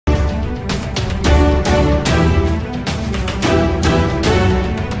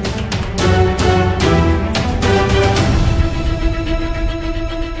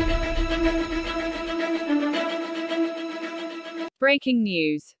Breaking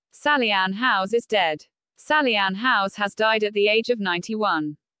news. Sally Ann Howes is dead. Sally Ann Howes has died at the age of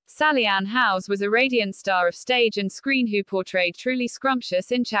 91. Sally Ann Howes was a radiant star of stage and screen who portrayed truly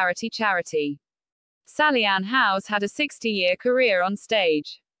scrumptious in Charity. Sally Ann Howes had a 60-year career on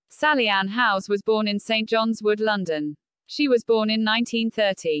stage. Sally Ann Howes was born in St John's Wood, London. She was born in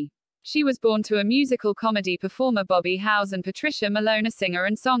 1930. She was born to a musical comedy performer Bobby Howes and Patricia Malone, a singer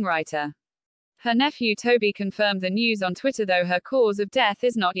and songwriter. Her nephew Toby confirmed the news on Twitter, though her cause of death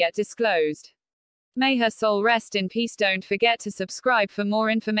is not yet disclosed. May her soul rest in peace. Don't forget to subscribe for more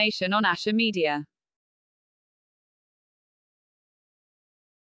information on Asher Media.